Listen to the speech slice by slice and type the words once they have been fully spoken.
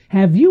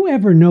Have you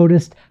ever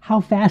noticed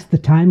how fast the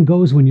time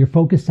goes when you're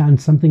focused on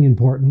something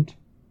important?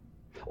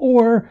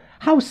 Or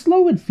how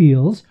slow it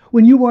feels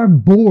when you are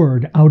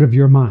bored out of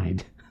your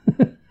mind?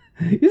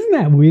 Isn't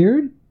that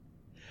weird?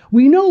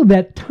 We know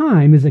that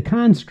time is a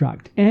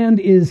construct and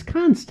is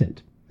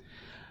constant.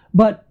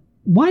 But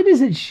why does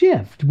it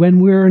shift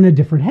when we're in a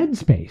different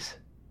headspace?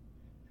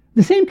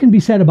 The same can be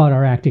said about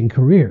our acting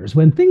careers.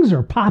 When things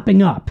are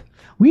popping up,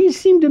 we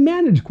seem to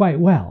manage quite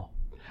well.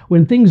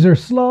 When things are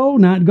slow,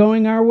 not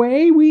going our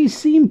way, we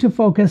seem to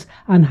focus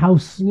on how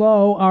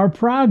slow our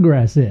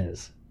progress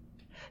is.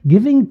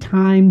 Giving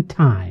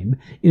time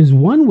is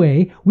one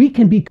way we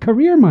can be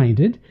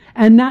career-minded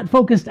and not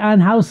focused on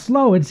how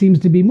slow it seems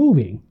to be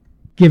moving.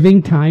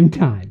 Giving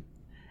time.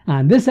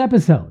 On this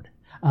episode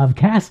of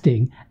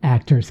Casting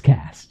Actors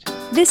Cast.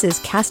 This is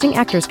Casting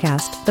Actors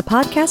Cast, the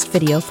podcast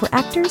video for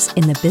actors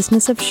in the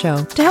business of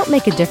show to help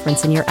make a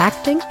difference in your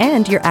acting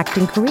and your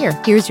acting career.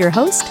 Here's your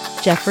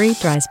host, Jeffrey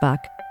Dreisbach.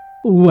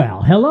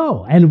 Well,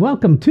 hello, and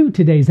welcome to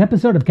today's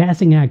episode of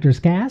Casting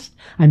Actors Cast.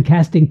 I'm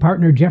casting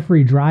partner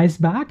Jeffrey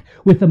Dreisbach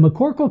with the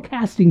McCorkle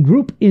Casting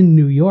Group in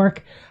New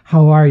York.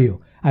 How are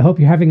you? I hope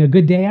you're having a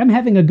good day. I'm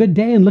having a good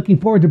day and looking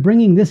forward to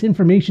bringing this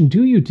information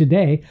to you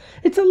today.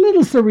 It's a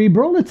little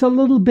cerebral. It's a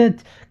little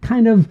bit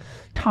kind of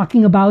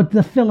talking about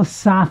the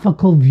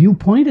philosophical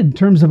viewpoint in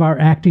terms of our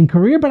acting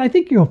career, but I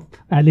think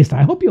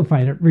I hope you'll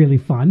find it really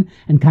fun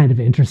and kind of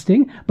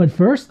interesting. But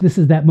first, this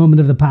is that moment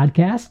of the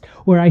podcast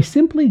where I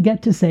simply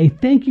get to say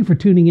thank you for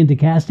tuning into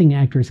Casting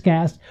Actors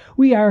Cast.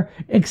 We are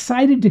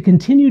excited to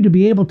continue to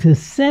be able to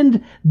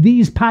send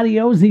these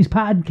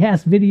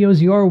podcast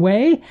videos your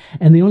way,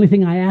 and the only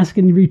thing I ask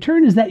in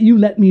return is that you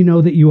let me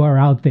know that you are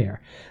out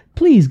there.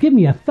 Please give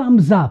me a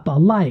thumbs up, a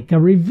like, a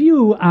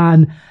review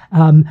on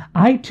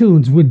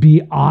iTunes would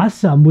be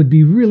awesome, would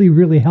be really,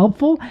 really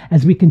helpful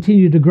as we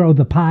continue to grow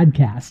the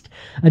podcast.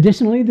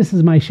 Additionally, this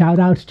is my shout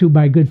out to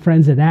my good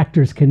friends at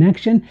Actors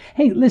Connection.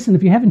 Hey, listen,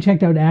 if you haven't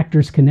checked out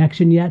Actors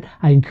Connection yet,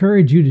 I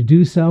encourage you to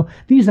do so.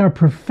 These are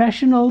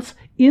professionals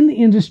in the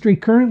industry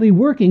currently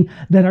working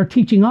that are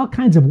teaching all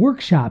kinds of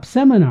workshops,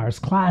 seminars,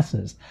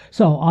 classes.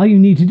 So all you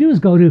need to do is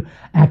go to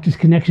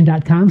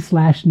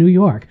actorsconnection.com/New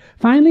York.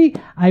 Finally,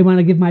 I want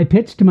to give my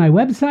pitch to my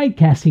website,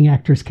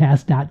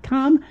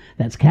 castingactorscast.com.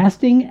 That's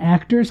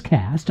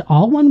castingactorscast,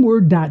 all one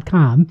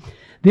word.com.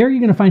 There you're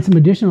going to find some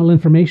additional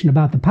information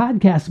about the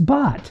podcast,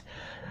 but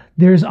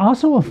there's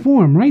also a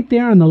form right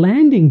there on the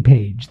landing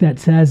page that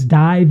says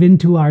dive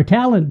into our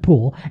talent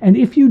pool. And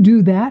if you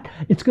do that,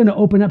 it's going to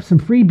open up some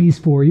freebies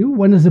for you.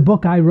 One is a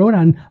book I wrote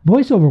on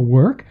voiceover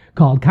work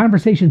called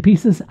Conversation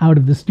Pieces Out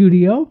of the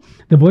Studio,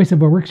 the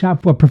voiceover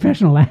workshop for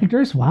professional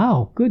actors.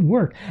 Wow, good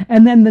work.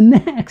 And then the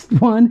next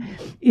one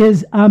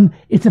is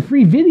it's a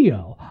free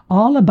video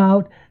all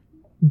about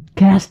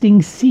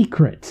casting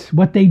secrets,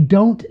 what they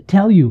don't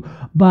tell you.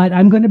 But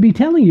I'm going to be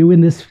telling you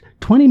in this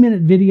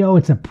 20-minute video.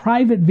 It's a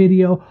private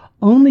video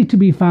only to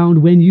be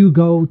found when you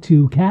go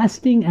to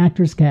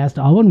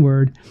castingactorscast, all one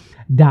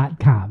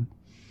word.com.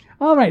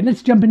 All right,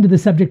 let's jump into the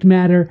subject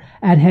matter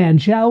at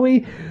hand, shall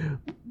we?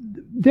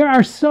 There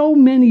are so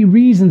many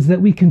reasons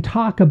that we can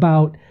talk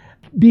about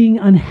being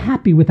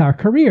unhappy with our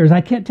careers.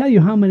 I can't tell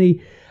you how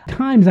many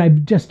times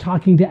I'm just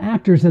talking to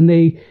actors and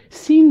they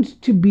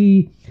seemed to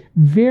be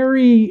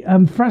very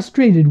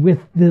frustrated with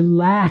the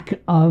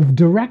lack of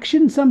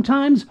direction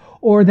sometimes,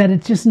 or that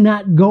it's just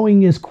not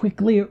going as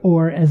quickly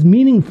or as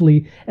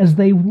meaningfully as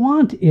they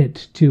want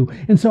it to.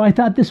 And so I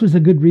thought this was a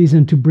good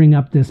reason to bring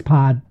up this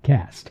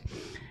podcast.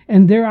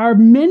 And there are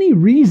many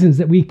reasons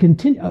that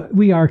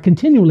we are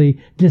continually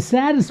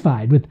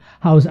dissatisfied with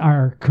how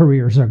our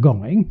careers are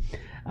going.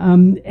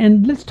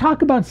 And let's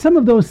talk about some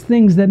of those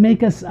things that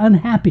make us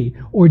unhappy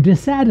or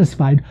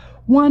dissatisfied.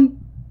 One,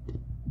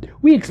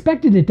 we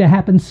expected it to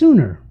happen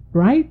sooner,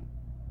 right?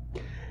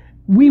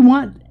 We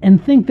want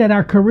and think that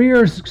our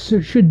careers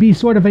should be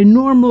sort of a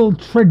normal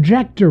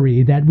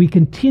trajectory, that we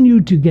continue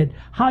to get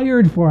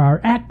hired for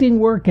our acting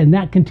work and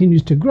that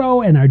continues to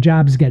grow and our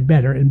jobs get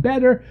better and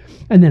better.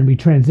 And then we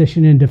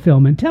transition into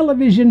film and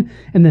television,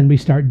 and then we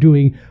start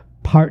doing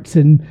parts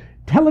in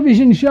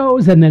television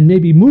shows, and then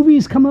maybe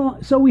movies come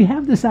along. So we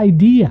have this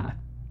idea.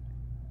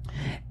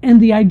 And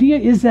the idea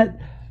is that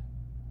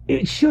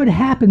it should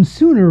happen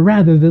sooner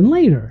rather than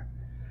later.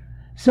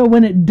 So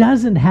when it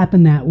doesn't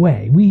happen that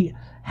way, we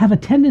have a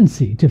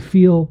tendency to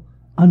feel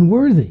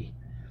unworthy.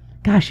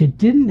 Gosh, it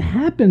didn't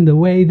happen the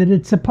way that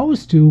it's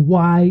supposed to.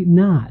 Why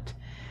not?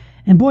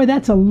 And boy,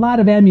 that's a lot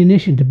of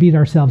ammunition to beat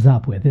ourselves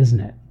up with, isn't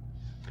it?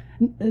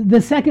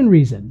 The second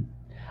reason,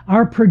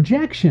 our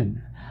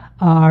projection,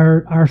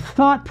 our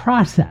thought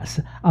process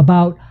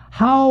about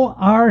how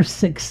our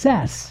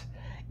success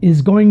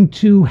is going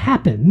to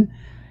happen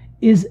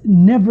is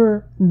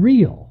never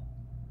real.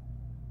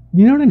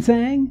 You know what I'm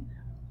saying?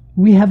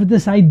 We have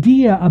this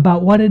idea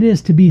about what it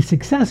is to be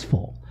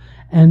successful.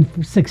 And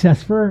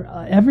success for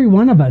every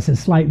one of us is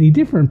slightly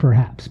different,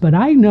 perhaps. But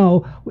I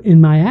know in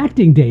my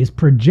acting days,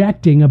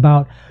 projecting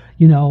about,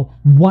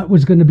 what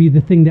was going to be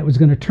the thing that was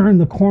going to turn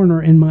the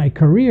corner in my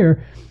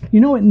career,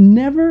 it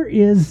never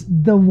is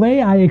the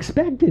way I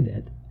expected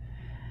it.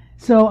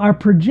 So our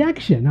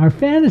projection, our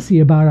fantasy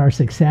about our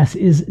success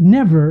is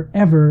never,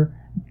 ever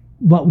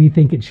what we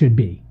think it should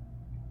be.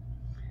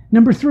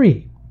 Number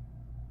 3,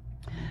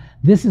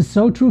 this is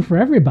so true for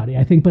everybody,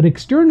 I think, but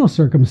external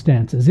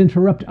circumstances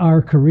interrupt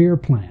our career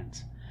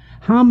plans.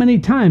 How many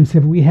times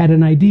have we had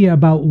an idea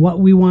about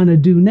what we want to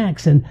do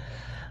next, and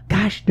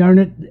gosh darn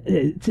it,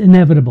 it's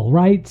inevitable,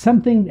 right?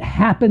 Something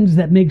happens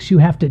that makes you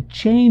have to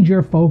change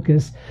your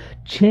focus,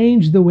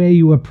 change the way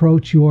you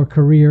approach your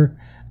career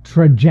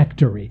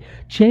trajectory,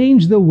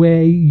 change the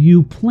way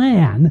you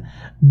plan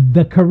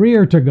the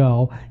career to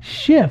go,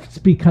 shifts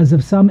because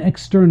of some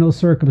external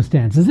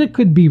circumstances. It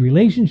could be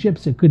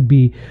relationships, it could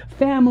be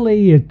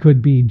family, it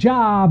could be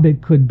job,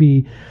 it could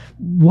be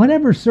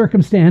whatever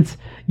circumstance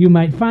you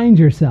might find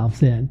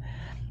yourselves in.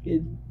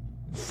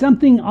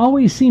 Something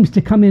always seems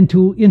to come in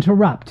to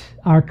interrupt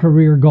our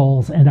career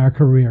goals and our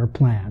career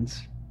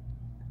plans.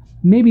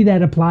 Maybe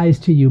that applies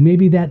to you.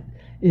 Maybe that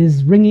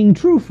is ringing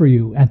true for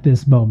you at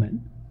this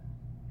moment.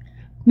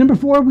 Number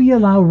 4, we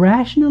allow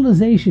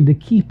rationalization to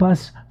keep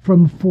us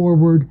from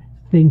forward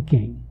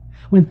thinking.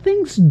 When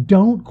things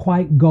don't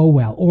quite go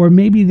well, or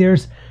maybe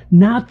there's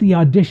not the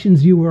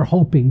auditions you were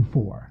hoping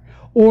for,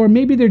 or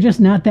maybe there are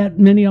just not that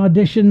many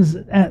auditions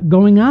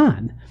going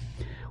on,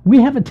 we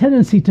have a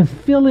tendency to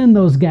fill in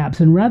those gaps,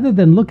 and rather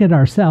than look at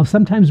ourselves,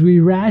 sometimes we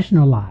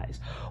rationalize.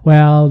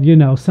 Well,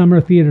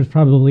 summer theater's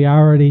probably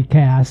already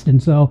cast,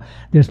 and so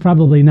there's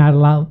probably not a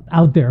lot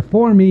out there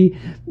for me.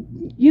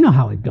 You know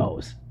how it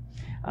goes.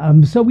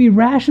 So we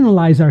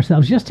rationalize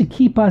ourselves just to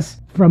keep us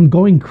from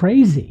going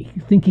crazy,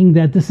 thinking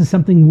that this is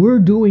something we're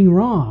doing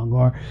wrong,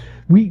 or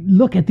we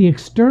look at the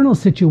external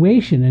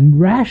situation and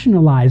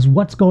rationalize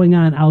what's going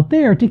on out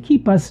there to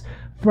keep us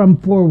from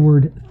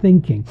forward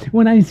thinking.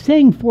 When I'm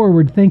saying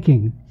forward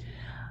thinking,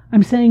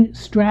 I'm saying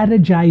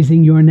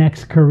strategizing your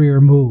next career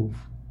move.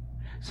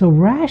 So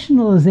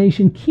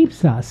rationalization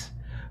keeps us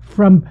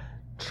from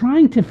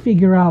trying to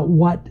figure out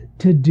what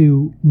to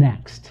do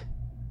next.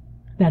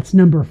 That's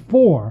number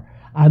 4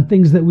 on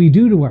things that we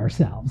do to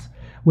ourselves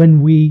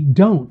when we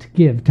don't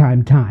give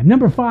time.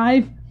 Number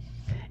 5,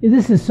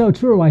 this is so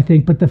true, I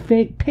think, but the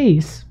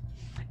pace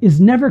is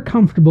never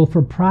comfortable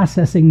for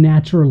processing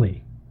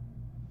naturally.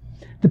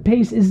 The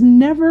pace is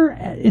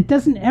it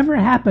doesn't ever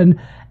happen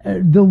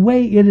the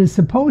way it is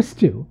supposed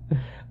to.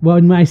 Well,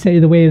 when I say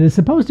the way it is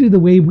supposed to, the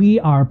way we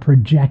are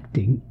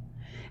projecting.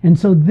 And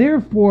so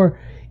therefore,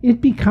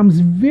 it becomes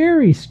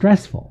very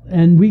stressful,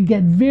 and we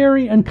get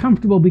very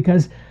uncomfortable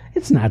because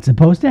it's not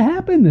supposed to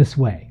happen this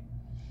way.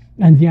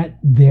 And yet,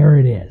 there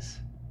it is.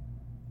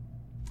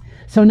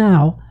 So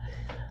now,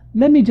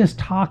 let me just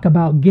talk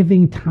about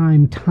giving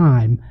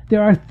time.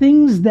 There are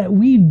things that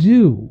we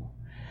do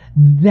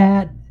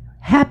that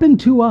happen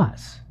to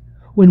us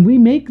when we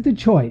make the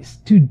choice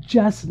to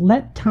just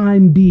let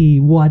time be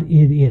what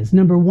it is.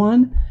 Number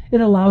 1,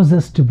 it allows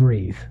us to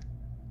breathe.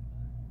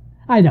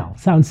 I know,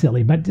 sounds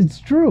silly, but it's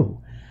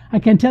true. I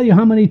can't tell you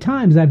how many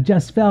times I've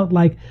just felt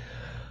like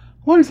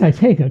once I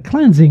take a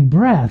cleansing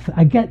breath,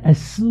 I get a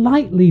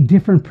slightly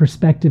different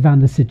perspective on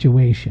the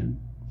situation.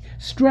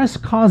 Stress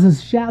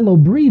causes shallow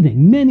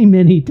breathing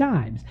many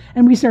times,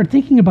 and we start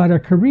thinking about our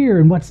career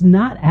and what's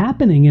not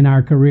happening in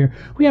our career.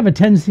 We have a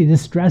tendency to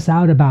stress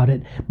out about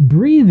it.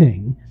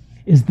 Breathing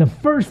is the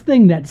first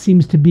thing that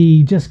seems to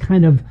be just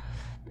kind of,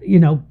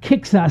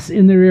 kicks us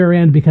in the rear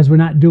end because we're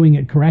not doing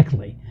it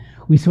correctly.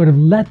 We sort of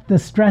let the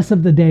stress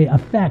of the day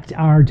affect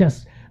our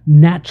just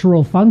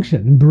natural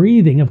function.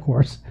 Breathing, of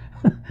course.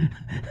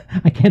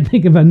 I can't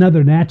think of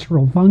another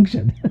natural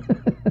function.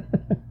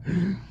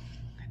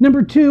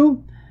 Number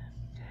 2,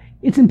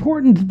 it's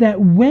important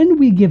that when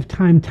we give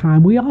time,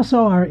 we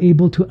also are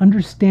able to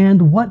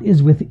understand what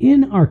is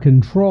within our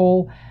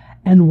control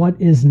and what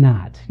is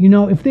not.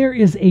 If there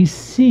is a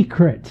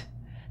secret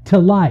to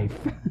life,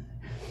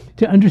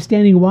 to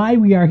understanding why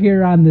we are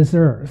here on this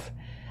earth,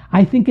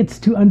 I think it's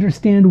to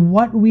understand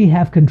what we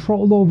have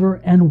control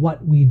over and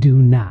what we do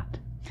not.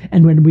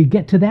 And when we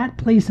get to that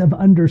place of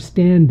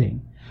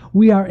understanding,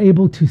 we are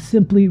able to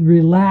simply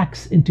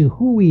relax into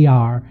who we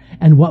are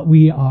and what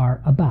we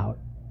are about.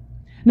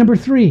 Number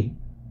 3,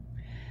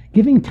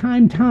 giving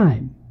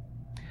time.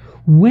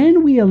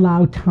 When we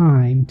allow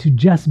time to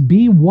just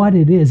be what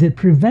it is, it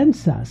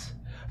prevents us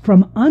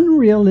from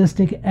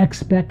unrealistic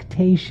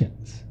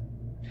expectations.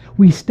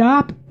 We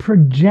stop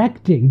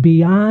projecting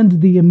beyond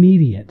the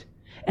immediate,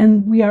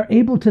 and we are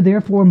able to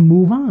therefore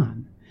move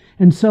on.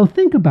 And so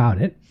think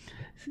about it.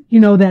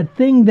 That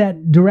thing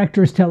that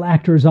directors tell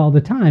actors all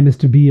the time is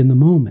to be in the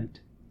moment.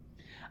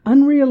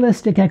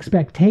 Unrealistic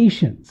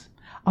expectations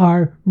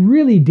are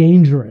really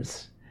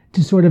dangerous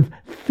to sort of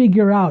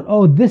figure out,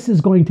 this is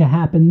going to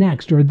happen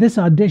next, or this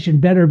audition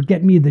better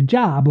get me the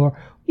job, or,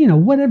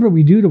 whatever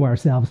we do to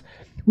ourselves.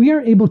 We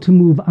are able to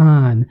move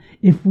on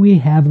if we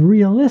have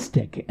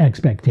realistic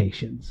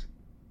expectations.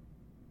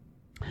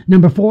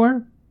 Number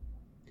 4,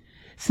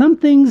 some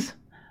things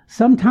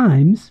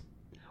sometimes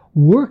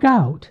work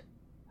out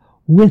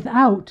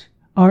without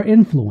our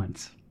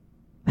influence.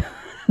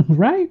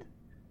 Right?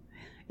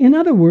 In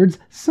other words,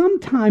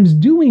 sometimes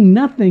doing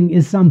nothing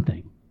is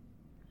something.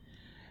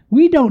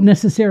 We don't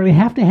necessarily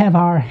have to have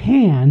our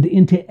hand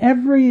into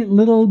every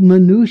little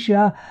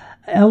minutia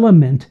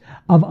element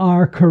of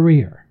our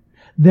career.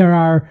 There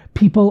are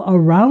people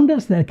around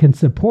us that can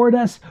support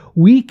us.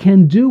 We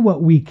can do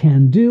what we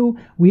can do.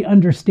 We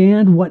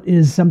understand what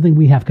is something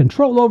we have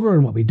control over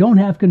and what we don't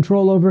have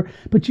control over.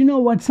 But you know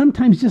what?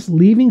 Sometimes just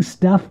leaving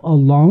stuff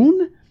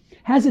alone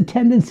has a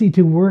tendency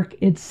to work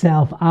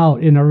itself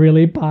out in a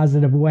really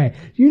positive way.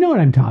 You know what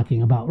I'm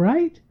talking about,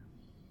 right?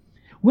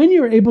 When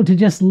you're able to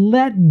just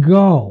let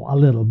go a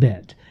little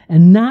bit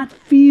and not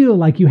feel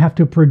like you have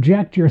to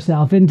project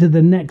yourself into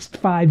the next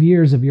 5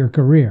 years of your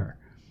career.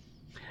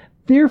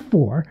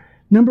 Therefore,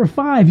 number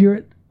 5,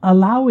 you're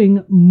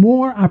allowing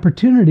more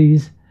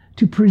opportunities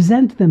to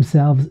present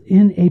themselves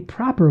in a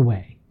proper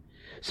way.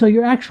 So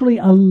you're actually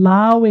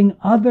allowing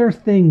other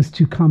things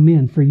to come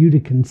in for you to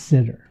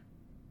consider.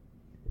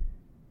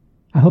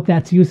 I hope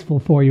that's useful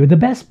for you. The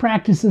best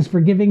practices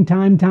for giving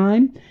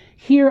time.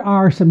 Here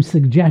are some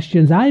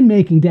suggestions I'm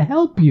making to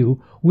help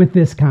you with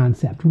this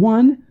concept.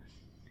 1,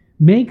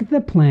 make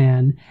the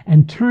plan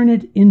and turn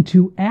it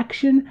into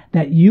action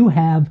that you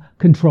have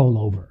control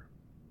over.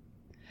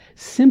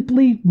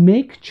 Simply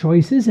make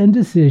choices and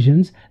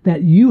decisions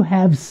that you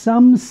have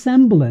some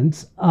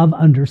semblance of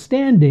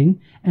understanding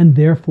and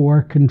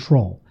therefore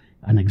control.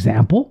 An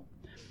example,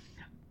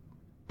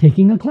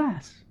 taking a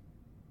class.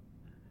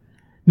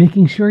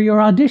 Making sure your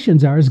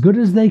auditions are as good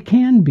as they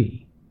can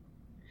be.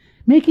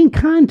 Making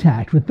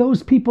contact with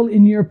those people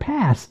in your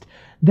past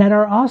that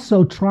are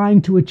also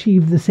trying to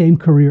achieve the same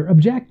career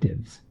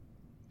objectives.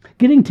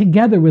 Getting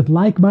together with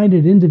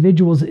like-minded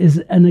individuals is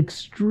an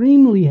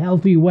extremely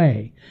healthy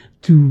way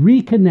to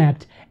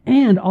reconnect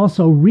and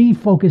also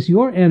refocus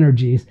your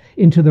energies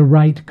into the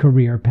right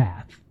career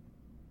path.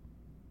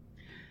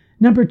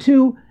 Number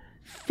 2,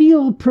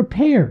 feel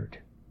prepared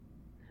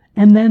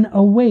and then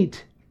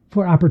await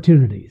for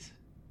opportunities.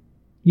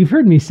 You've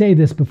heard me say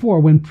this before.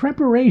 When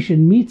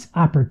preparation meets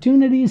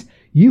opportunities,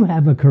 you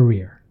have a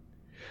career.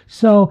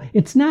 So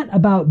it's not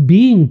about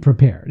being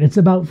prepared. It's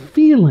about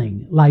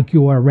feeling like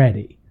you are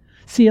ready.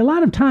 See, a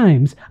lot of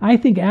times, I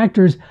think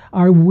actors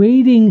are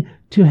waiting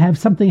to have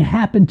something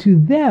happen to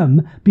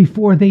them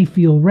before they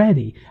feel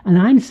ready. And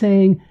I'm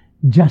saying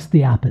just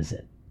the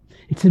opposite.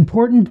 It's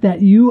important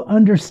that you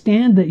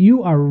understand that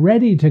you are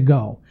ready to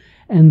go.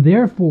 And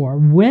therefore,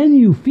 when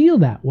you feel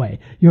that way,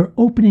 you're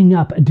opening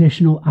up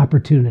additional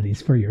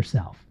opportunities for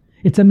yourself.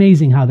 It's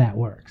amazing how that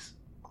works.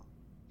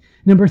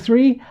 Number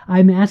 3,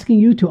 I'm asking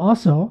you to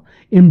also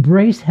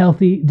embrace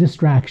healthy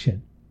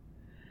distraction.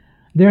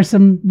 There are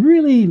some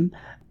really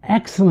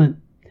excellent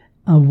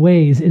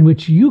ways in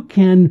which you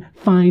can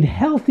find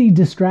healthy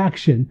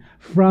distraction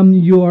from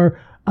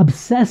your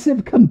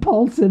obsessive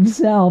compulsive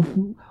self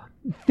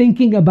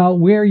thinking about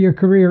where your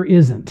career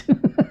isn't.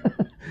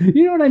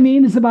 You know what I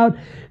mean? It's about,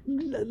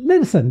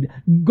 listen,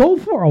 go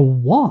for a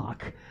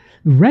walk,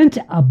 rent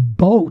a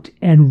boat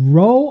and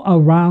row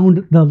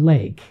around the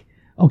lake.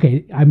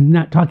 Okay, I'm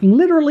not talking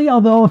literally,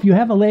 although if you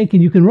have a lake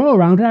and you can row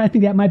around it, I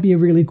think that might be a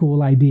really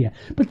cool idea.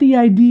 But the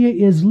idea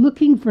is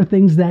looking for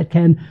things that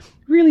can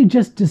really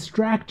just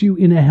distract you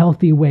in a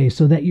healthy way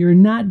so that you're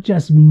not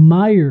just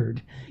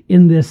mired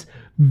in this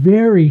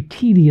very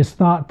tedious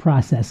thought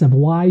process of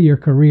why your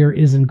career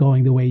isn't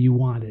going the way you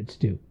want it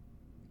to.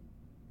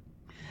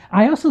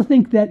 I also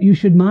think that you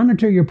should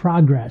monitor your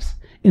progress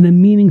in a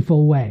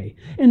meaningful way.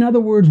 In other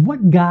words,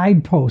 what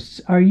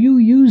guideposts are you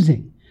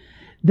using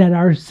that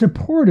are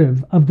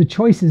supportive of the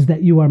choices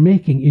that you are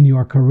making in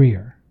your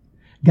career?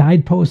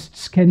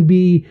 Guideposts can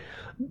be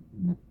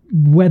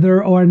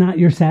whether or not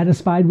you're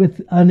satisfied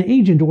with an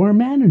agent or a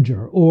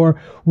manager,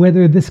 or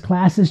whether this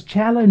class is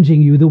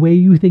challenging you the way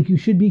you think you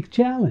should be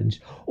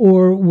challenged,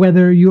 or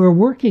whether you're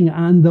working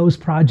on those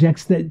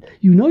projects that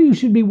you know you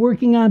should be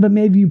working on, but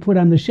maybe you put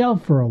on the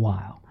shelf for a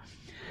while.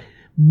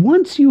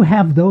 Once you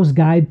have those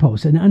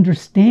guideposts and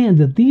understand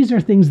that these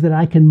are things that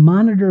I can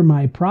monitor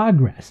my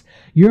progress,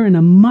 you're in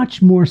a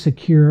much more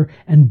secure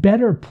and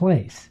better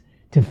place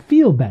to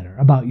feel better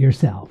about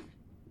yourself.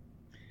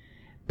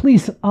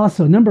 Please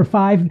also, number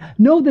 5,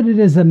 know that it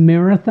is a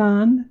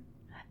marathon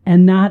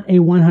and not a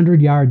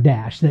 100-yard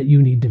dash that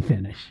you need to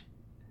finish.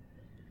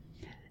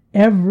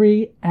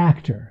 Every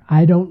actor,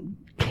 I don't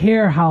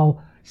care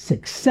how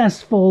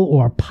successful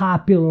or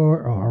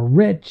popular or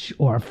rich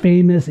or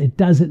famous, it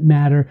doesn't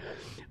matter,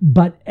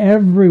 but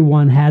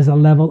everyone has a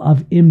level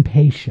of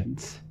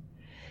impatience.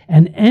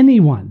 And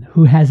anyone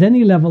who has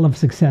any level of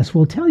success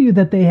will tell you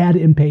that they had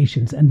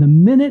impatience. And the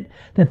minute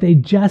that they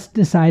just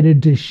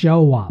decided to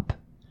show up,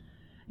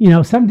 you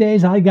know, some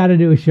days all you got to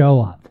do is show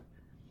up.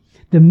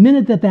 The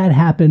minute that that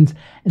happens,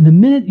 and the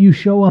minute you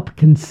show up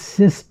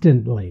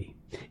consistently,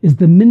 is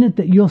the minute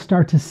that you'll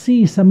start to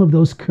see some of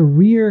those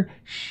career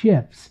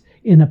shifts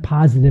in a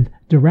positive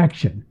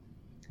direction,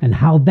 and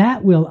how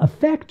that will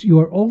affect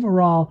your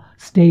overall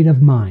state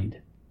of mind.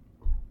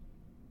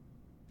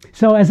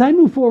 So as I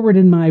move forward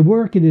in my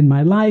work and in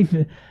my life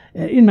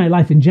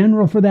in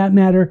general for that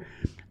matter,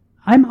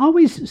 I'm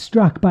always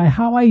struck by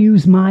how I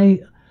use my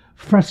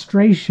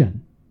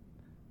frustration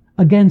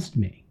against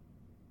me.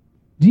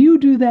 Do you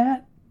do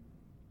that?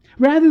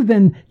 Rather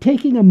than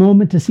taking a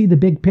moment to see the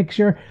big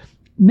picture,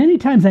 many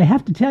times I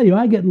have to tell you,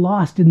 I get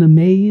lost in the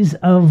maze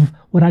of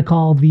what I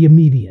call the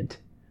immediate.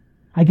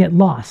 I get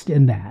lost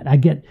in that.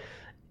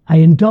 I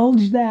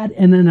indulge that,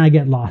 and then I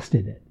get lost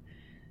in it.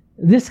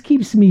 This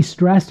keeps me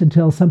stressed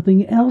until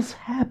something else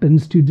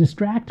happens to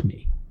distract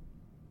me.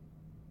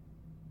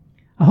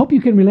 I hope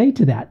you can relate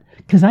to that,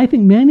 because I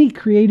think many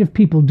creative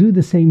people do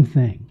the same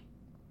thing.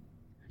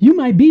 You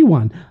might be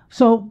one,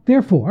 so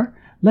therefore,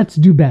 let's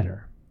do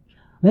better.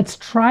 Let's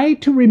try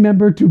to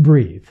remember to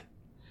breathe.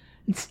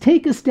 Let's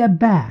take a step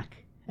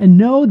back and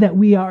know that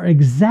we are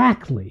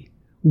exactly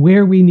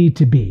where we need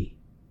to be.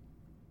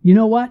 You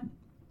know what?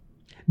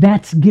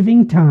 That's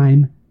giving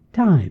time.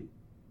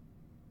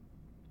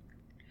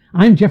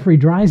 I'm Jeffrey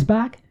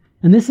Dreisbach,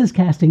 and this is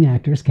Casting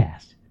Actors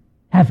Cast.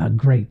 Have a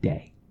great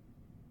day.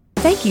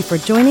 Thank you for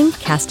joining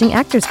Casting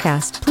Actors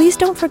Cast. Please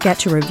don't forget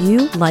to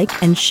review,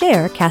 like, and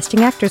share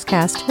Casting Actors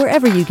Cast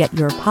wherever you get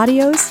your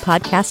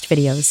podcast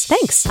videos.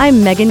 Thanks.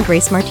 I'm Megan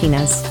Grace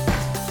Martinez.